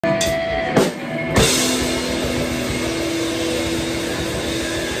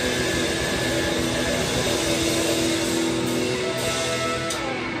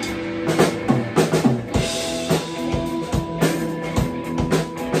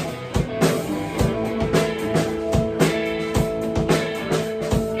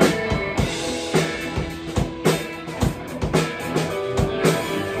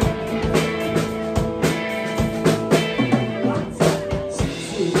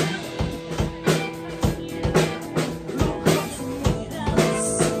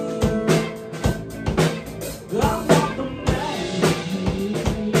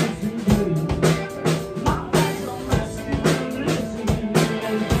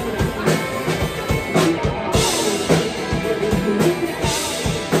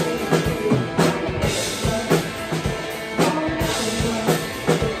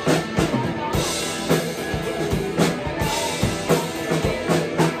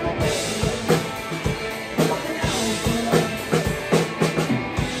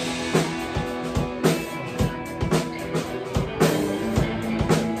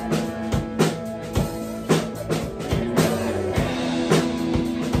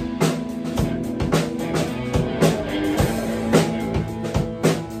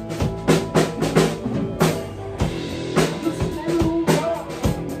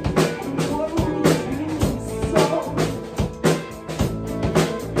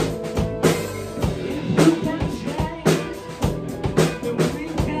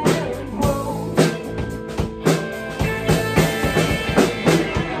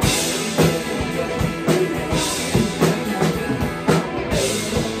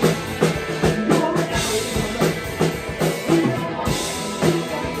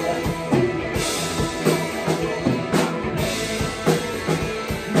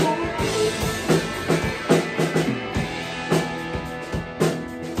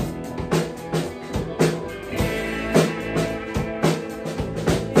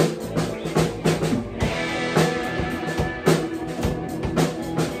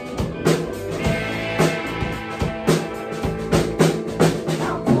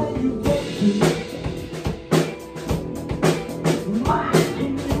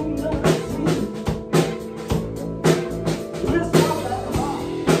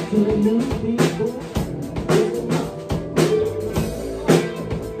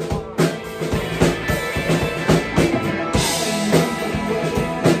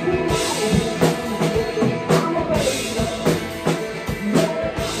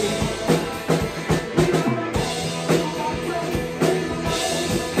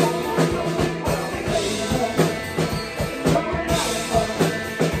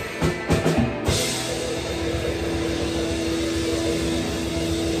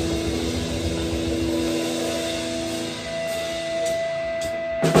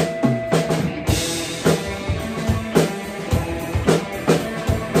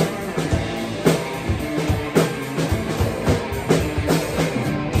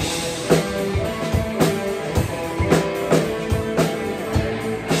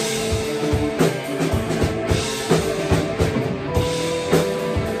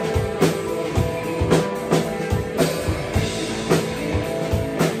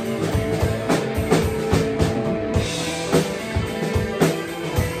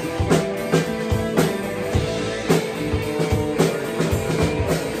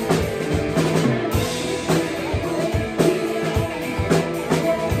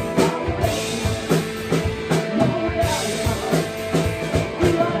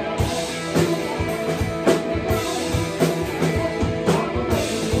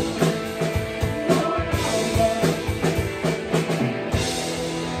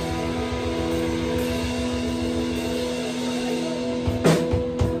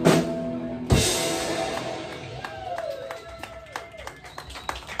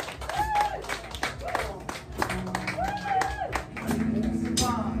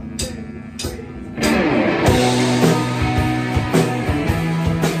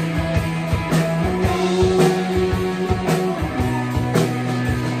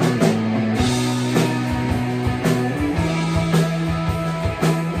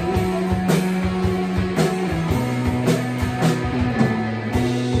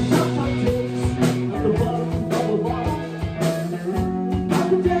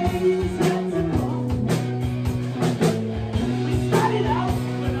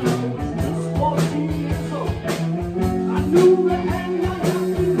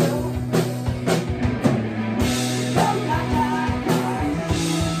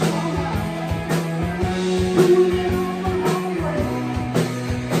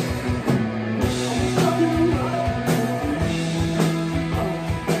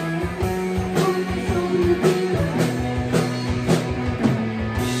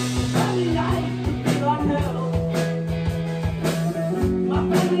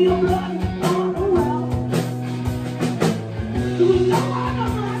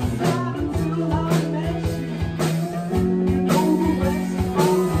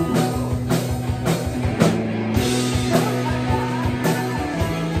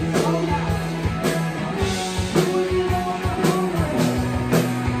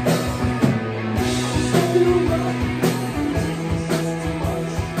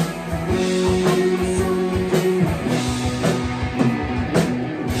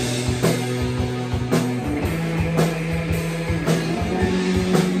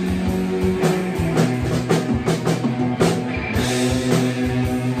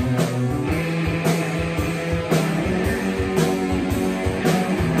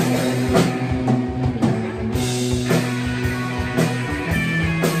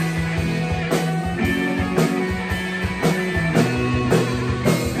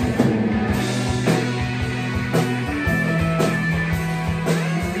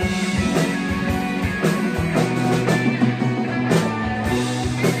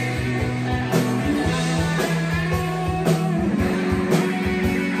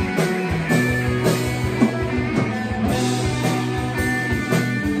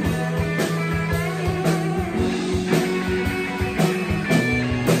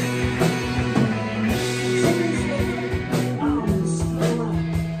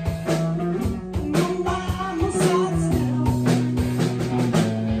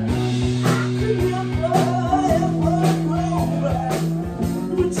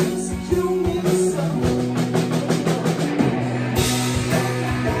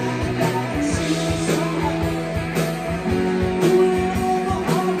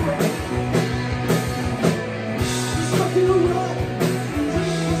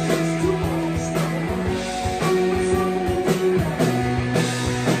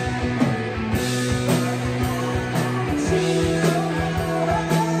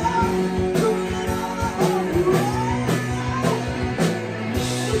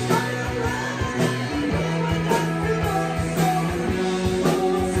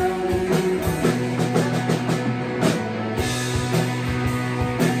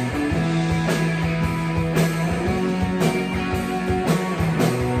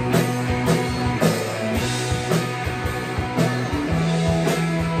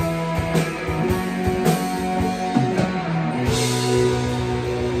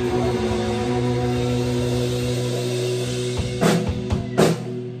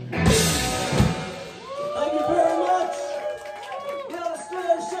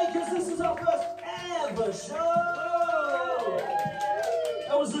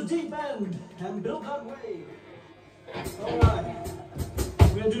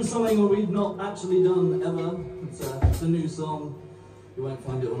do something we've not actually done ever. It's a new song. You won't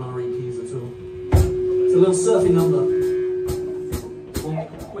find it on our EPs at all. It's a little surfing number called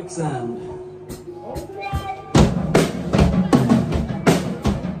Quicksand.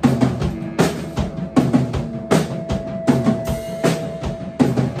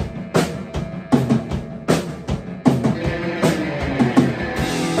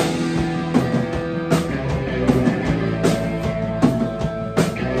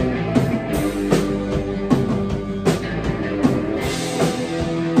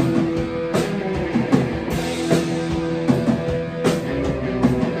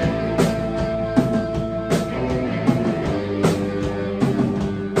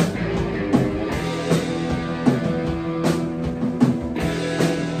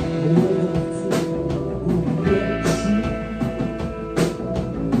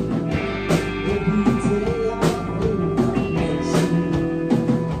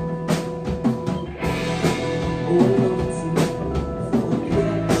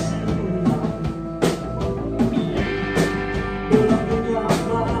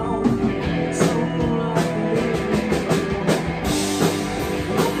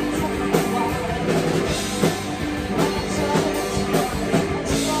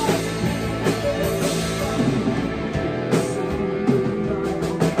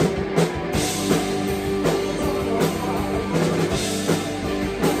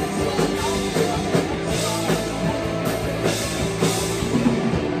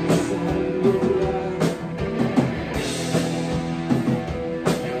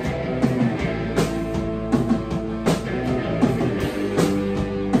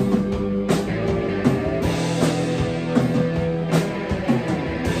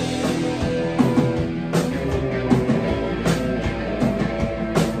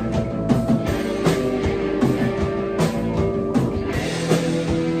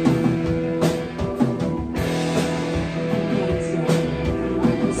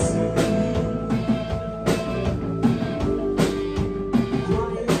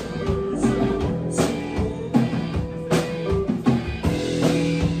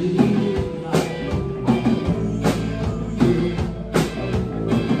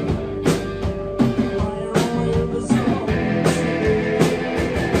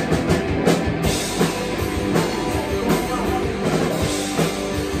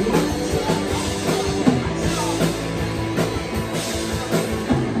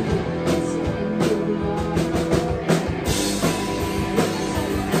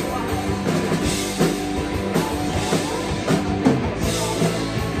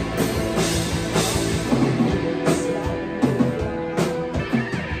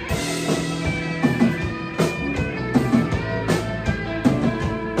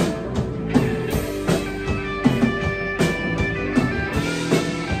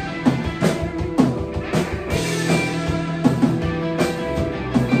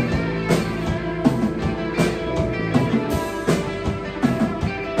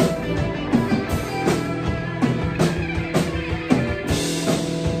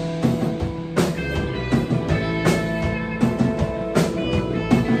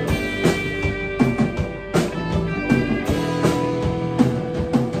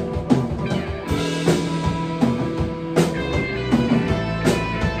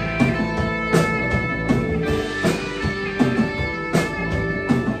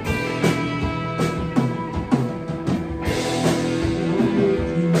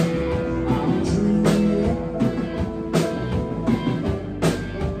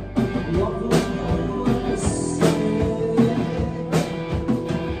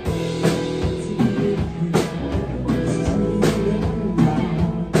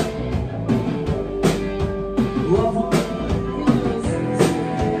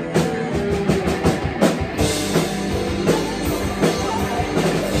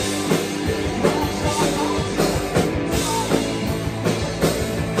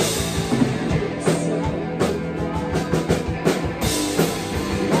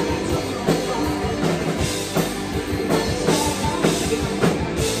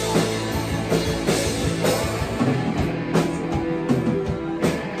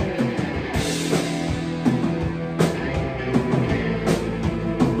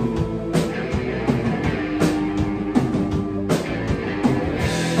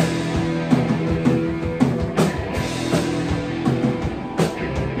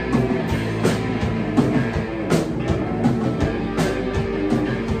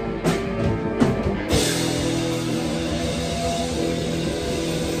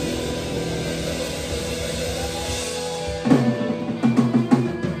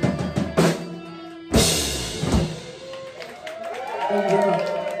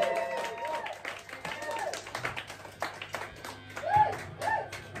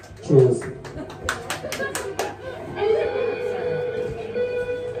 Cheers. We're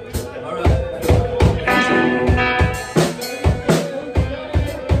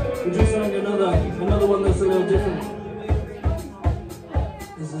just doing another one that's a little different.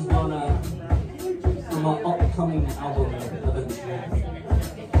 This is one from our upcoming album eventually.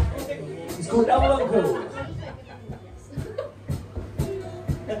 It's called Loco.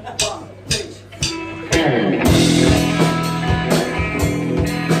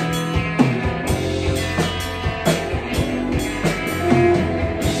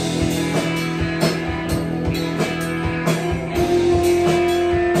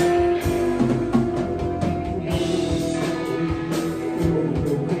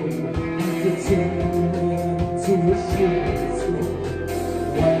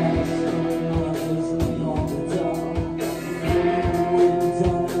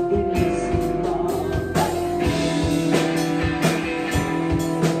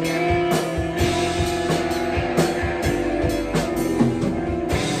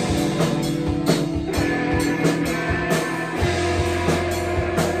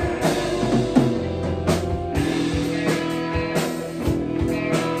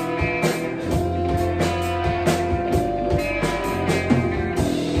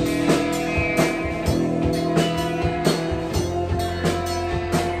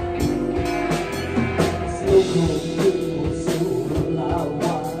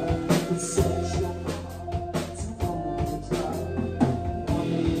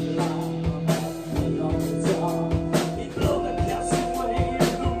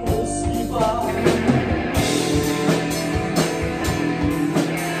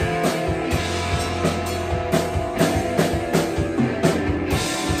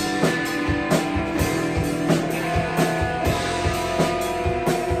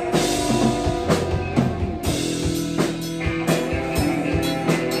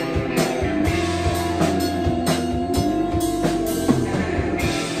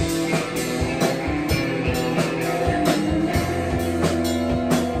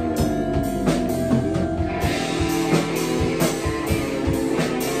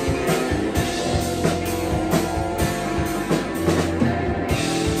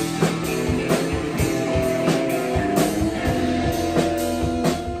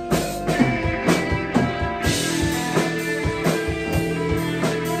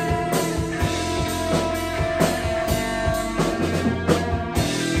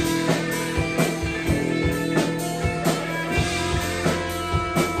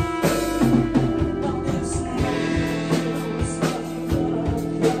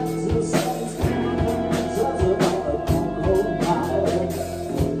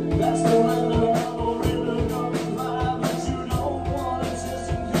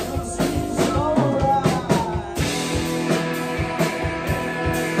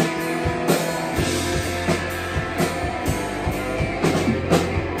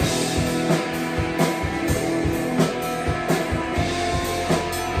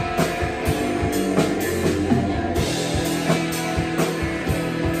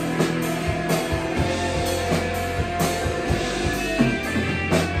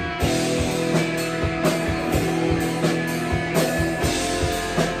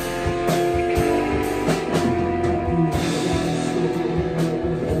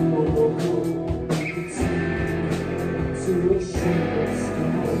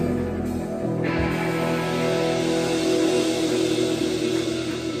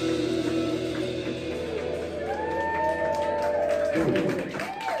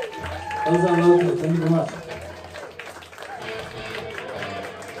 Loco, thank you very much.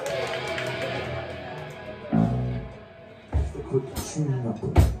 Just a quick tune up.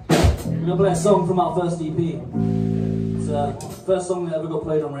 I'm gonna play a song from our first EP. It's the first song that ever got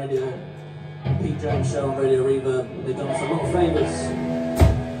played on radio. Pete Jones show on Radio Reverb. They've done us a lot of favours.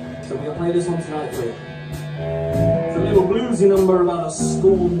 So we're gonna play this one tonight for you. It's a little bluesy number about a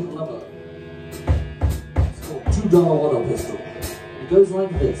scorned lover. It's called $2 Water Pistol. It goes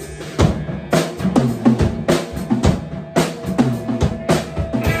like this.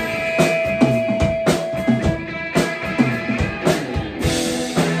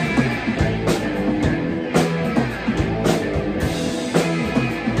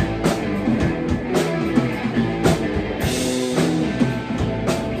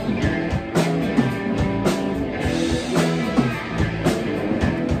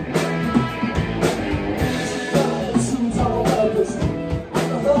 $2 water pistol.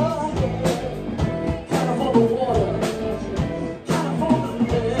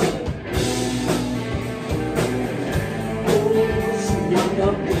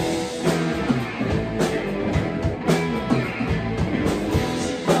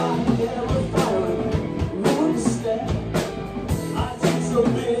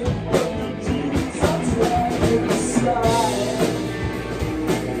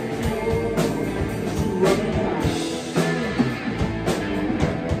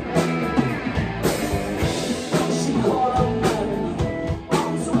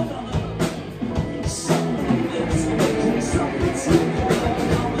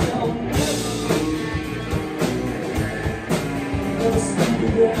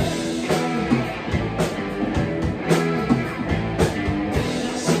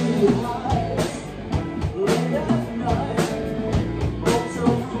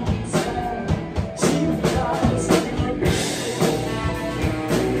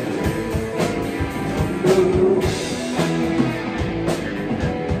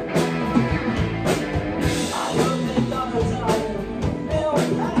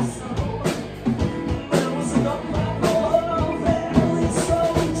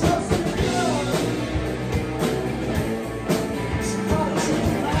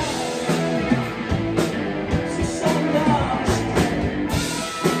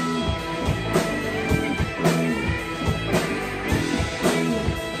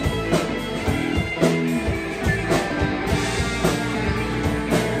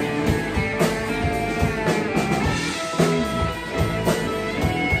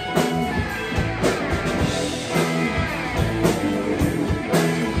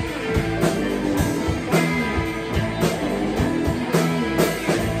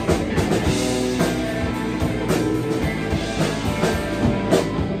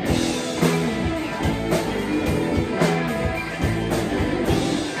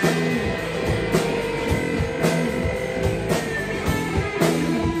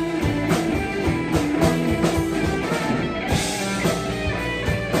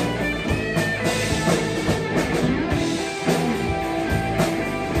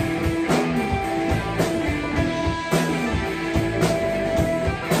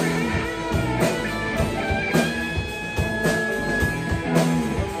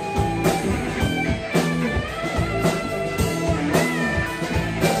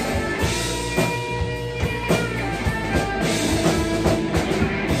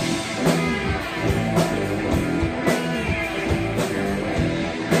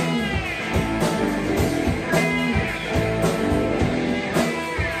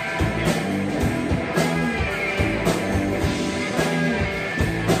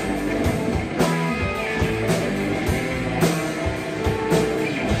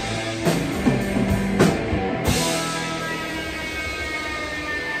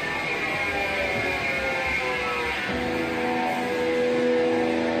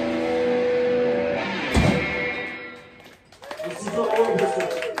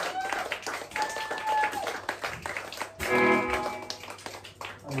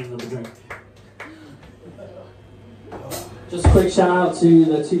 Just a quick shout out to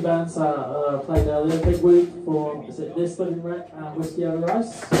the two bands that played earlier. Big Whoop for This Living Wreck and Whiskey Over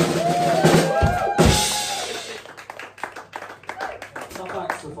Rice. Tough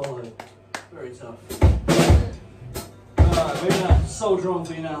acts to follow. Very tough. Alright, we're gonna soldier on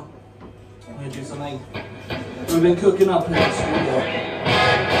for you now. I'm gonna do something we've been cooking up in the studio.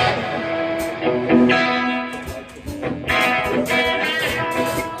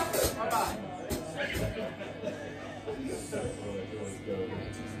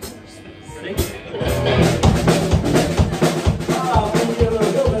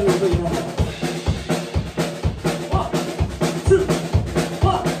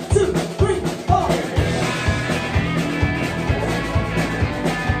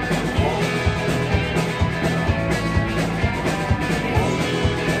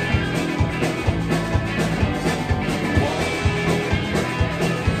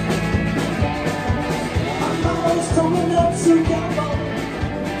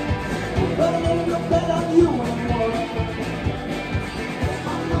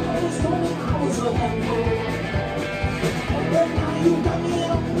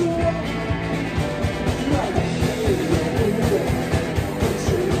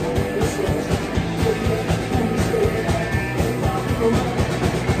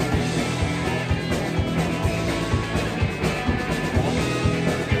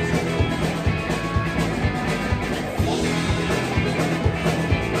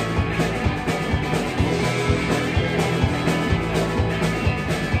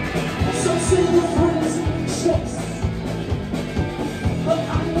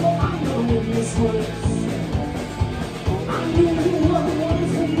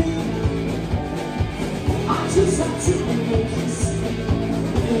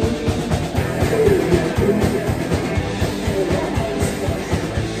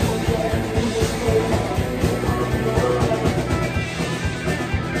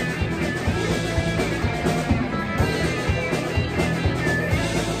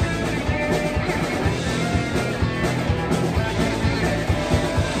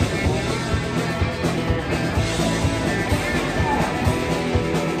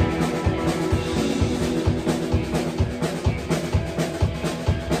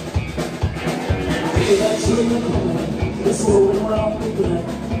 That's It's rolling around me, but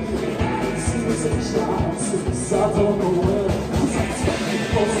I see this in shots. I don't know where. I'm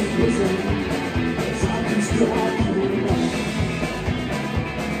falling in prison. Time keeps driving me.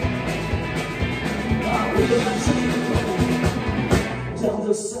 I look at my chain down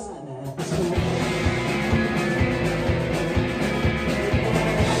the side now.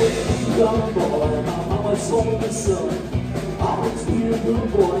 I was a young boy, my mama told me so. Always be a good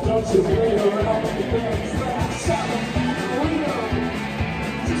boy, don't you play around with the bands that shot the window.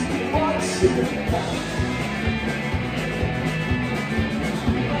 Just be watching back.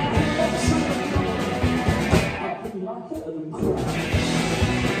 I put my head and cry.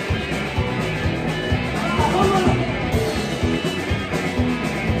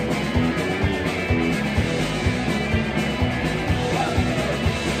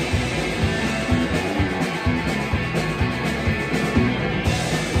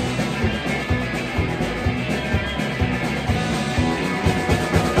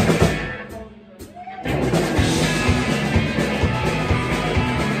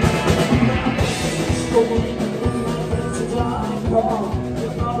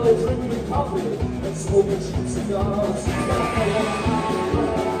 Smoking cheap cigars. I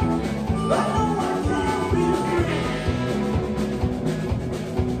know I can't be free,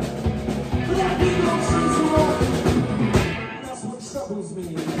 but I need no trees alone. That's what troubles me.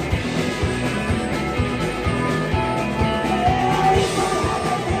 Yeah, if I had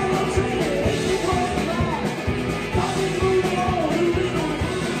a halo tree, it'd be going back. Got me moving on, a little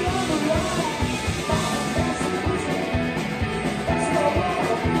further down the line. That's the reason. That's the world.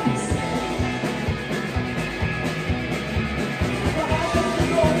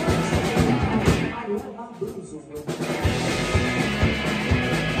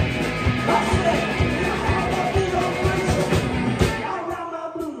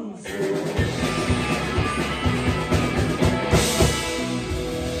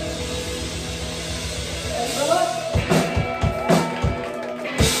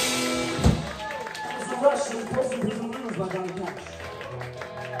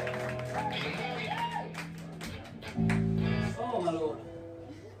 Oh my lord.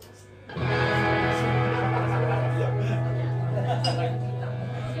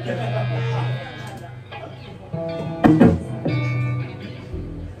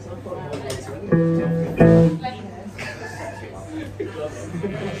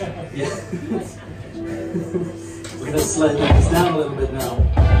 We're going to slow things down a little bit now.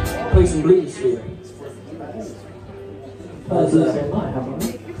 Play some blues here. As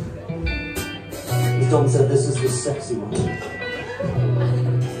Don said, this is the sexy one.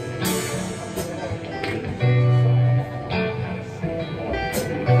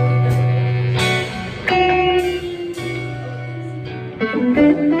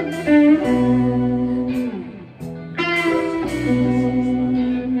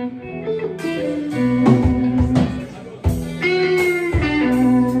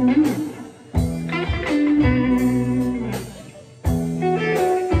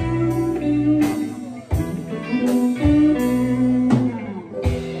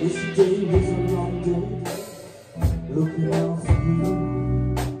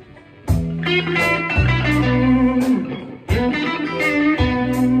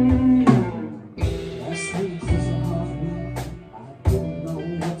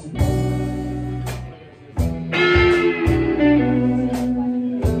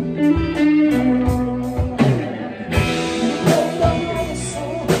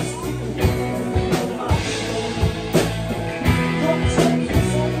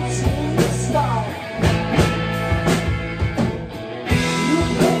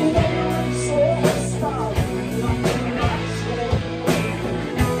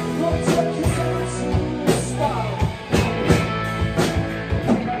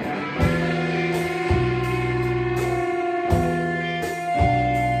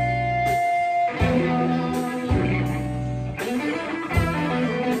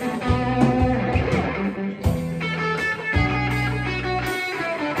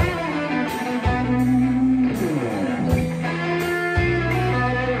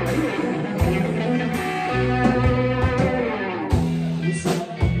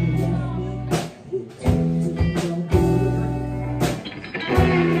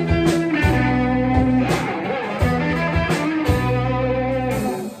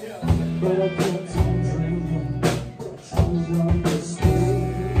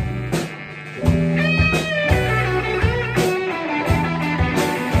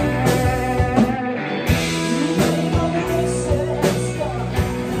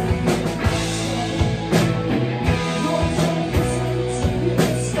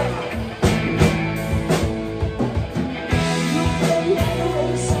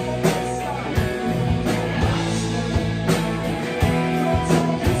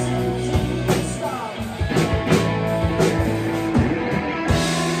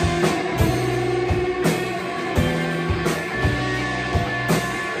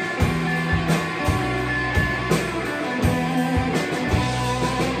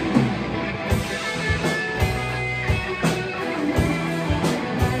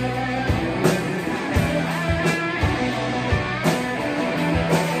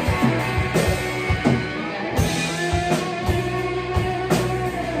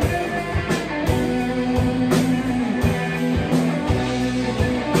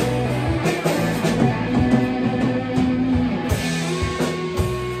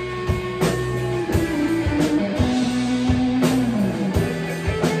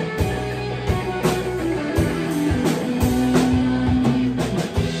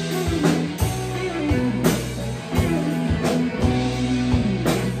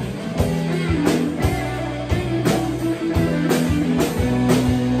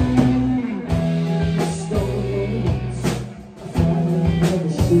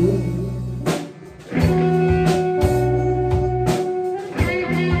 Applause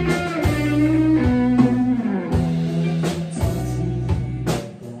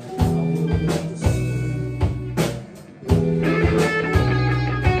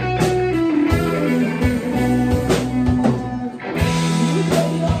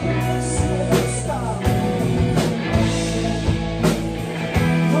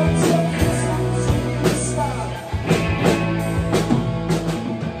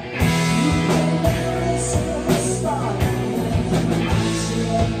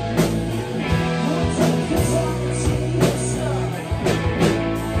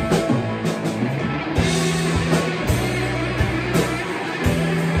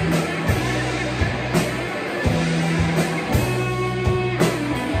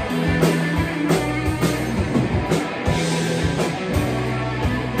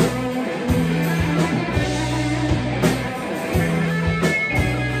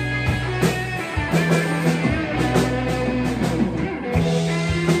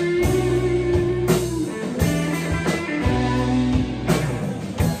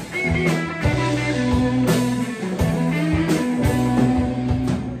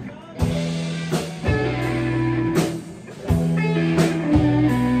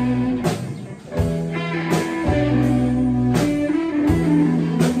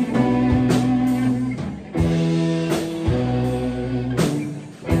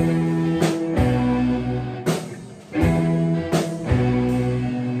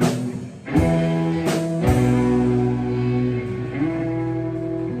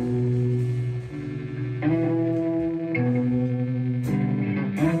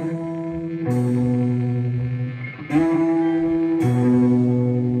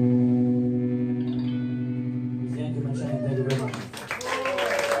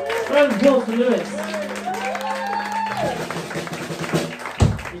for Lewis.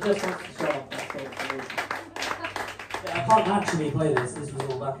 He just wants to show off that stage for me. Yeah, I can't actually play this. This was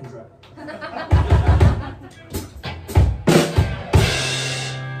all backing track.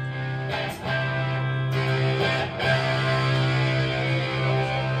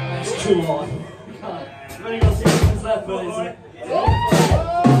 It's too hard. We've only got 6 minutes left, but it's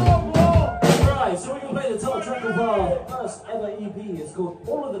Right, so we're going to play the top track of our first ever EP. It's called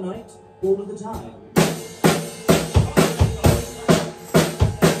All of the Night, All of the Time.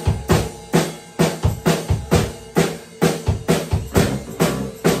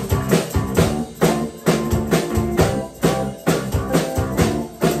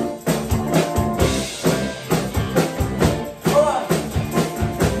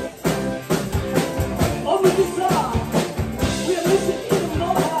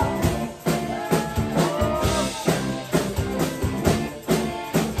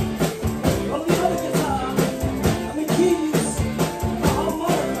 On the other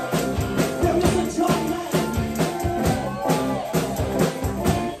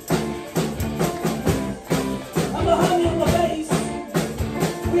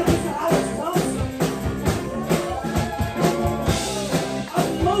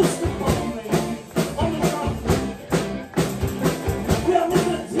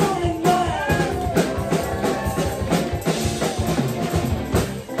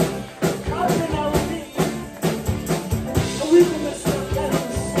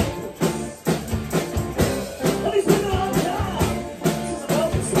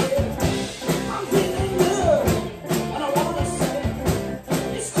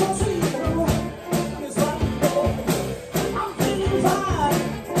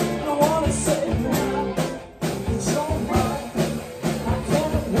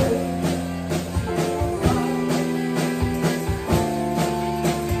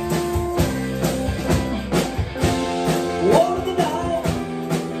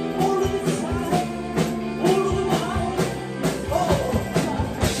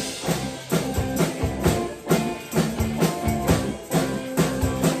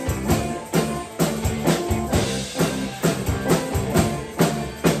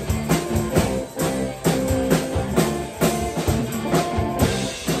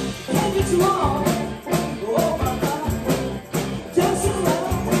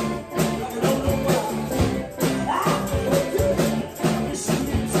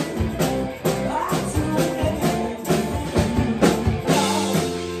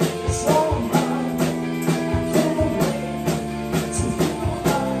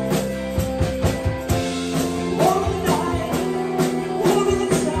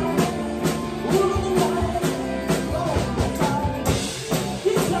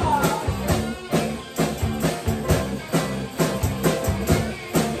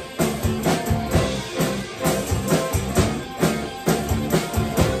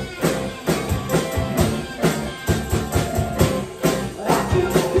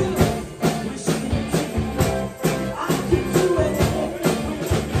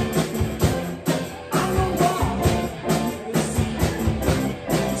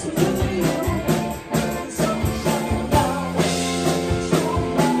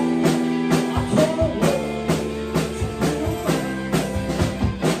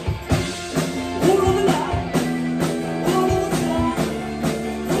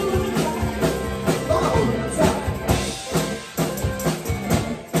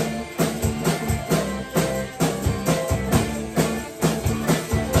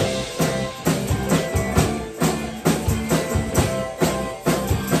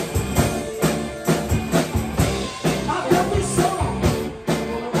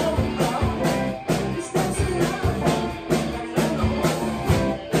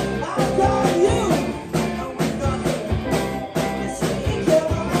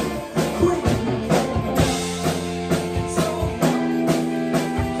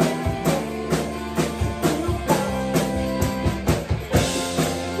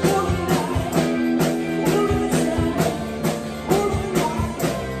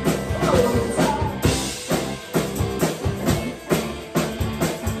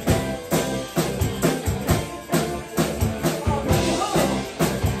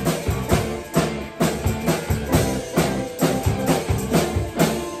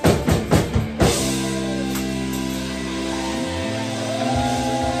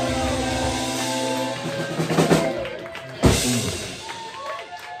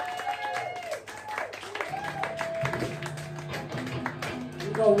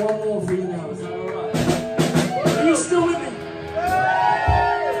got one more for you now, is that alright? Are you still with me?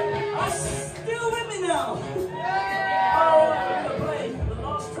 Are you still with me now? Alright, we're gonna play the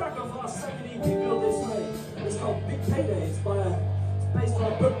last track of our second EP built this way. It's called Big Payday. It's based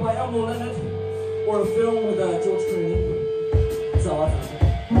on a book by Elmore Leonard or a film with George Clooney. So I found it.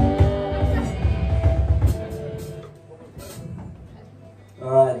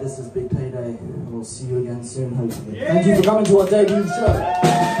 Alright, this is Big Payday. We'll see you again soon, hopefully. Yeah. Thank you for coming to our debut show.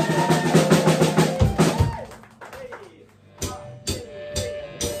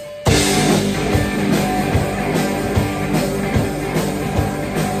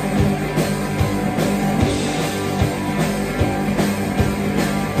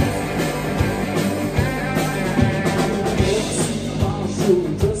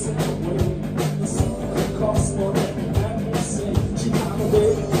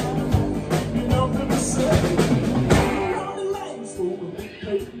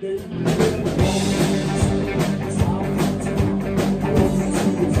 Big